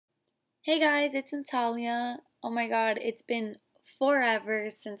Hey guys, it's Natalia. Oh my god, it's been forever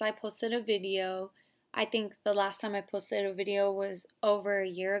since I posted a video. I think the last time I posted a video was over a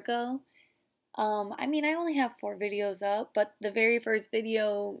year ago. I only have 4 videos up, but the very first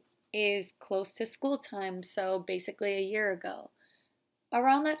video is close to school time, so basically a year ago.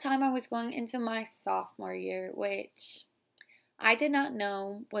 Around that time, I was going into my sophomore year, which I did not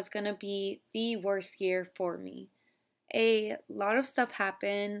know was going to be the worst year for me. A lot of stuff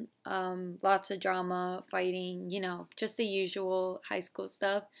happened, lots of drama, fighting, just the usual high school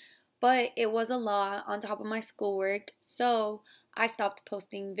stuff. But it was a lot on top of my schoolwork, so I stopped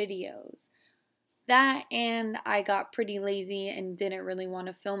posting videos. That and I got pretty lazy and didn't really want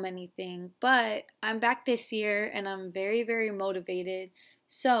to film anything. But I'm back this year and I'm very, very motivated.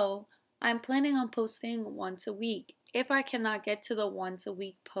 So I'm planning on posting once a week. If I cannot get to the once a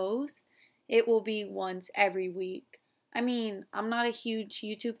week post, it will be once every week. I'm not a huge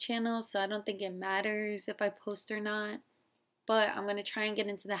YouTube channel, so I don't think it matters if I post or not. But I'm going to try and get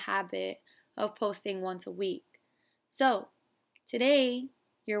into the habit of posting once a week. So today,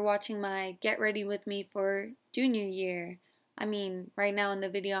 you're watching my get ready with me for junior year. Right now in the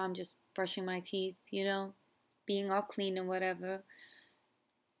video, I'm just brushing my teeth, being all clean and whatever.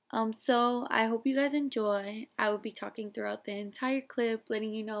 So I hope you guys enjoy. I will be talking throughout the entire clip,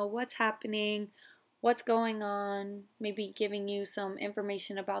 letting you know what's happening, what's going on, maybe giving you some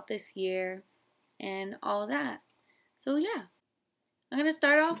information about this year and all that. So yeah, I'm going to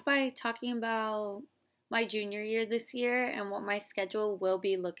start off by talking about my junior year this year and what my schedule will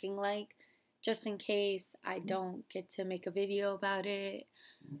be looking like, just in case I don't get to make a video about it.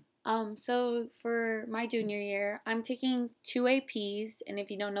 So for my junior year, I'm taking 2 APs, and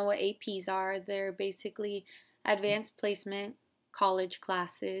if you don't know what APs are, they're basically advanced placement college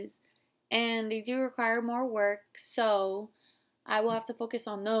classes, and they do require more work, so I will have to focus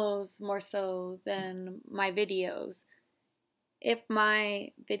on those more so than my videos. If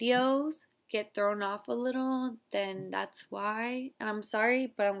my videos get thrown off a little, then that's why, and I'm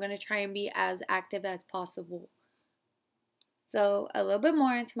sorry, but I'm going to try and be as active as possible. So a little bit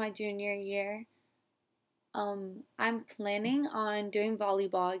more into my junior year. I'm planning on doing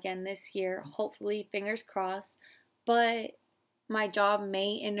volleyball again this year, hopefully, fingers crossed, but my job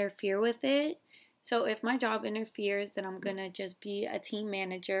may interfere with it. So if my job interferes, then I'm gonna just be a team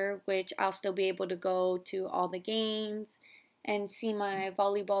manager, which I'll still be able to go to all the games and see my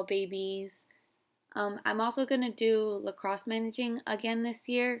volleyball babies. I'm also gonna do lacrosse managing again this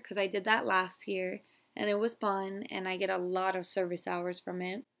year because I did that last year and it was fun and I get a lot of service hours from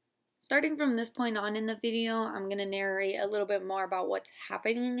it. Starting from this point on in the video, I'm going to narrate a little bit more about what's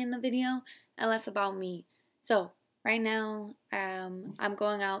happening in the video and less about me. So, right now, I'm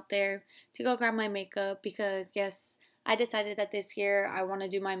going out there to go grab my makeup because, yes, I decided that this year I want to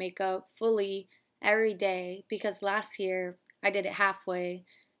do my makeup fully every day because last year I did it halfway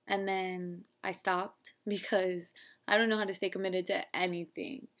and then I stopped because I don't know how to stay committed to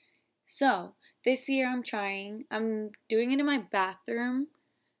anything. So, this year I'm doing it in my bathroom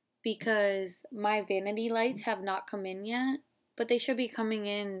because my vanity lights have not come in yet, but they should be coming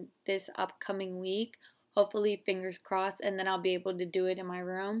in this upcoming week. Hopefully, fingers crossed, and then I'll be able to do it in my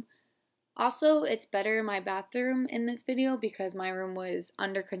room. Also, it's better in my bathroom in this video because my room was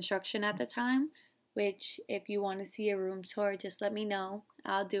under construction at the time, which if you want to see a room tour, just let me know.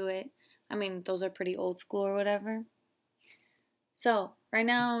 I'll do it. Those are pretty old school or whatever. So, right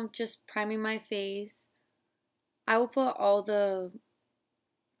now, I'm just priming my face. I will put all the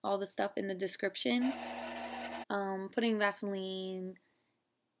stuff in the description. Putting Vaseline.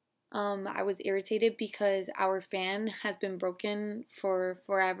 I was irritated because our fan has been broken for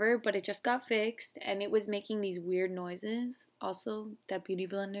forever, but it just got fixed and it was making these weird noises. Also, that beauty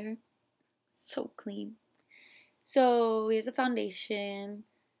blender, so clean. So here's a foundation.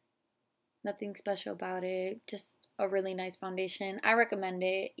 Nothing special about it, just a really nice foundation. I recommend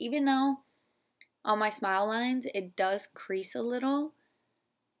it, even though on my smile lines it does crease a little.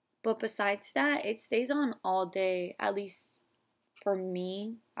 But besides that, it stays on all day, at least for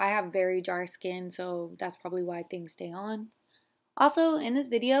me. I have very dry skin, so that's probably why things stay on. Also, in this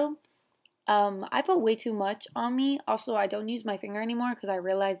video, I put way too much on me. Also, I don't use my finger anymore because I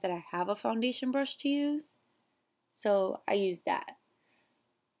realized that I have a foundation brush to use. So, I use that.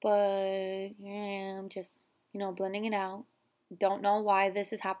 But here I am, just, blending it out. Don't know why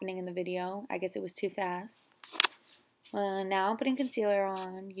this is happening in the video. I guess it was too fast. Now I'm putting concealer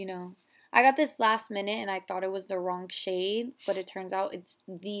on, I got this last minute and I thought it was the wrong shade, but it turns out it's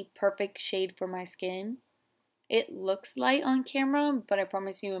the perfect shade for my skin. It looks light on camera, but I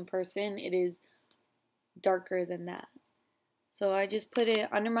promise you in person it is darker than that. So I just put it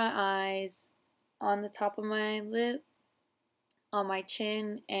under my eyes, on the top of my lip, on my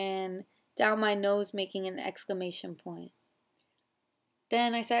chin, and down my nose, making an exclamation point.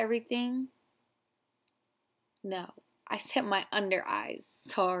 Then I set everything. No, I set my under eyes.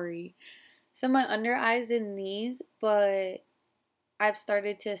 Sorry. Set my under eyes in these, but I've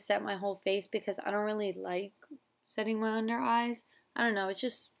started to set my whole face because I don't really like setting my under eyes. I don't know, it's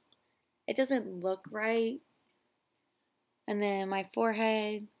just, it doesn't look right. And then my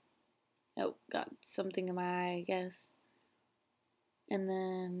forehead. Oh, got something in my eye, I guess. And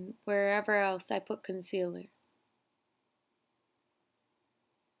then wherever else I put concealer.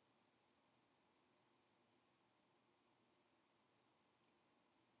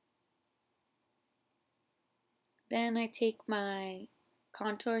 Then I take my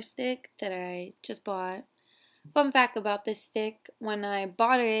contour stick that I just bought. Fun fact about this stick, when I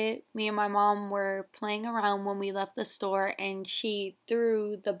bought it, me and my mom were playing around when we left the store, and she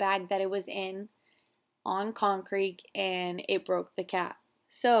threw the bag that it was in on concrete and it broke the cap.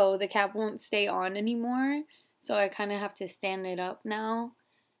 So the cap won't stay on anymore, so I kind of have to stand it up now.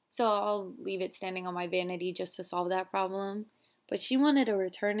 So I'll leave it standing on my vanity just to solve that problem. But she wanted to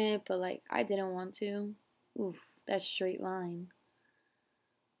return it, but like I didn't want to. Oof, that straight line.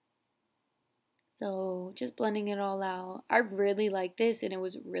 So just blending it all out. I really like this and it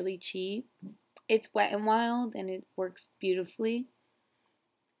was really cheap. It's Wet n Wild and it works beautifully.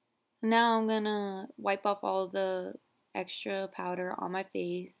 Now I'm gonna wipe off all the extra powder on my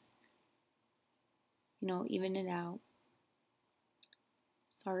face. You know, even it out.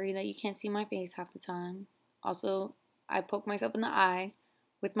 Sorry that you can't see my face half the time. Also, I poke myself in the eye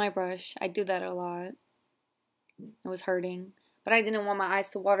with my brush. I do that a lot. It was hurting. But I didn't want my eyes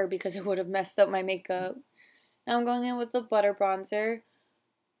to water because it would have messed up my makeup. Now I'm going in with the butter bronzer.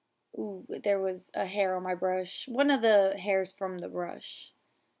 Ooh, there was a hair on my brush. One of the hairs from the brush.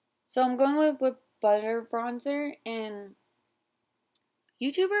 So I'm going with butter bronzer, and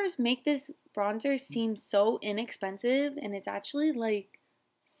YouTubers make this bronzer seem so inexpensive, and it's actually like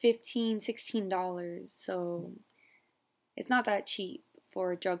 $15, $16. So it's not that cheap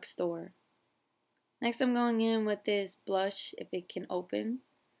for a drugstore. Next, I'm going in with this blush, if it can open.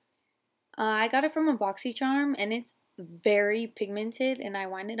 I got it from a BoxyCharm, and it's very pigmented, and I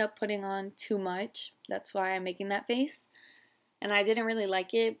winded up putting on too much. That's why I'm making that face. And I didn't really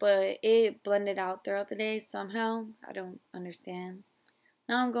like it, but it blended out throughout the day somehow. I don't understand.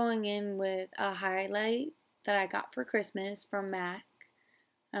 Now I'm going in with a highlight that I got for Christmas from MAC.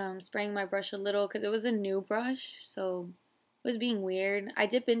 Spraying my brush a little because it was a new brush, so was being weird. I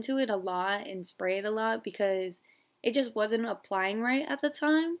dip into it a lot and spray it a lot because it just wasn't applying right at the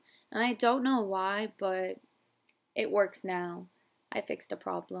time. And I don't know why, but it works now. I fixed the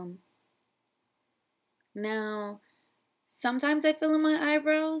problem. Now, sometimes I fill in my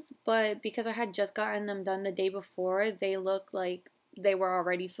eyebrows, but because I had just gotten them done the day before, they look like they were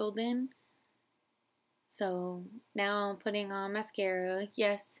already filled in. So now I'm putting on mascara.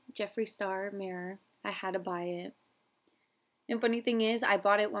 Yes, Jeffree Star mirror. I had to buy it. And funny thing is, I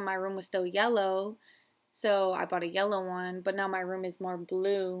bought it when my room was still yellow. So I bought a yellow one, but now my room is more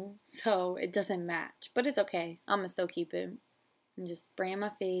blue. So it doesn't match. But it's okay. I'm going to still keep it. And just spraying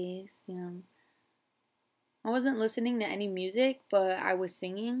my face, you know. I wasn't listening to any music, but I was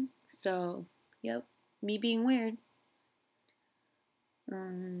singing. So, yep. Me being weird.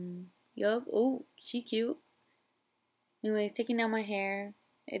 Yup. Oh, she cute. Anyways, taking down my hair.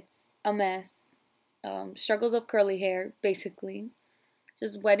 It's a mess. Struggles of curly hair, basically.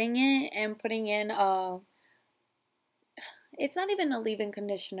 Just wetting it and putting in it's not even a leave-in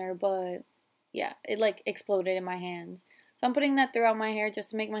conditioner, but yeah, it like exploded in my hands. So I'm putting that throughout my hair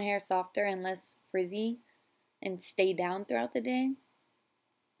just to make my hair softer and less frizzy and stay down throughout the day.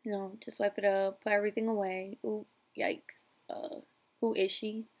 You know, just wipe it up, put everything away. Ooh, yikes. Who is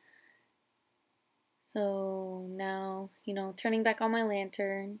she? So now, you know, turning back on my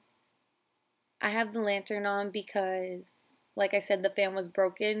lantern. I have the lantern on because, like I said, the fan was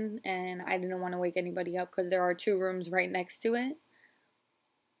broken and I didn't want to wake anybody up because there are 2 rooms right next to it.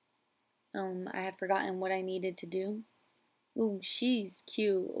 I had forgotten what I needed to do. Ooh, she's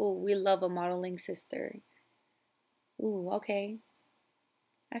cute. Ooh, we love a modeling sister. Ooh, okay.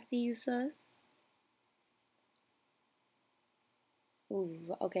 I see you, sus.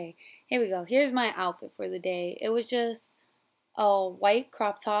 Ooh, okay. Here we go. Here's my outfit for the day. It was just a white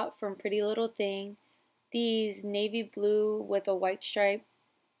crop top from Pretty Little Thing. These navy blue with a white stripe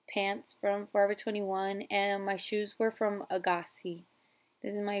pants from Forever 21. And my shoes were from Agassi.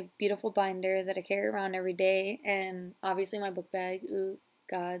 This is my beautiful binder that I carry around every day. And obviously my book bag. Ooh,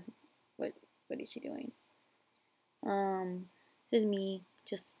 God. What is she doing? This is me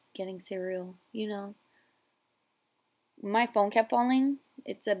just getting cereal, you know. My phone kept falling.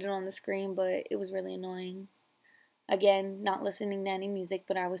 It said it on the screen, but it was really annoying. Again, not listening to any music,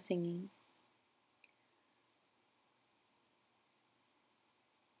 but I was singing.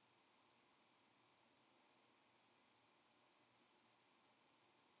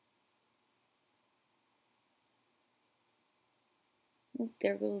 Oop,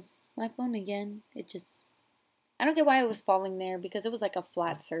 there goes my phone again. I don't get why it was falling there because it was like a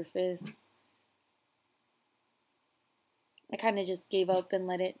flat surface. I kind of just gave up and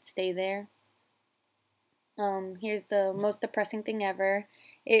let it stay there. Here's the most depressing thing ever.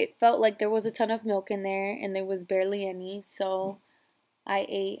 It felt like there was a ton of milk in there and there was barely any, so I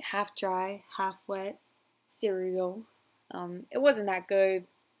ate half dry, half wet cereal. It wasn't that good.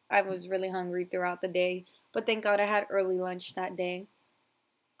 I was really hungry throughout the day, but thank God I had early lunch that day.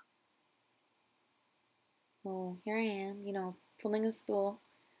 So here I am, pulling a stool.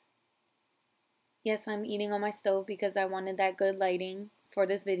 Yes, I'm eating on my stove because I wanted that good lighting for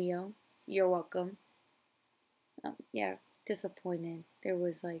this video. You're welcome. Yeah, disappointed. There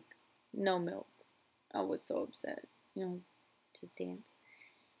was like no milk. I was so upset. Just dance.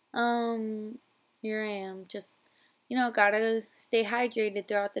 Here I am. Just, gotta stay hydrated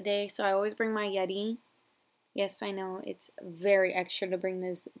throughout the day. So I always bring my Yeti. Yes, I know it's very extra to bring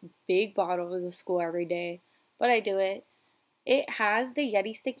this big bottle to school every day, but I do it. It has the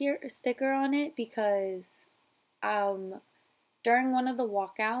Yeti sticker on it because during one of the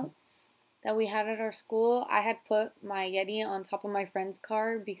walkouts that we had at our school, I had put my Yeti on top of my friend's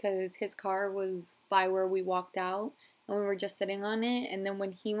car because his car was by where we walked out and we were just sitting on it. And then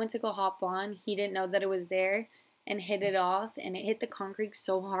when he went to go hop on, he didn't know that it was there and hit it off, and it hit the concrete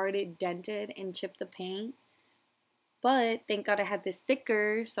so hard it dented and chipped the paint. But thank God I had this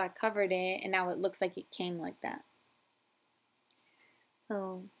sticker, so I covered it, and now it looks like it came like that.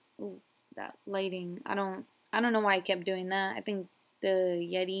 So, ooh, that lighting. I don't know why I kept doing that. I think the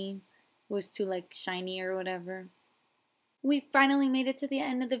Yeti was too like shiny or whatever. We finally made it to the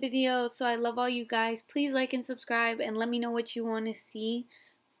end of the video, so I love all you guys. Please like and subscribe and let me know what you want to see.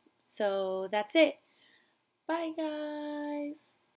 So that's it. Bye guys.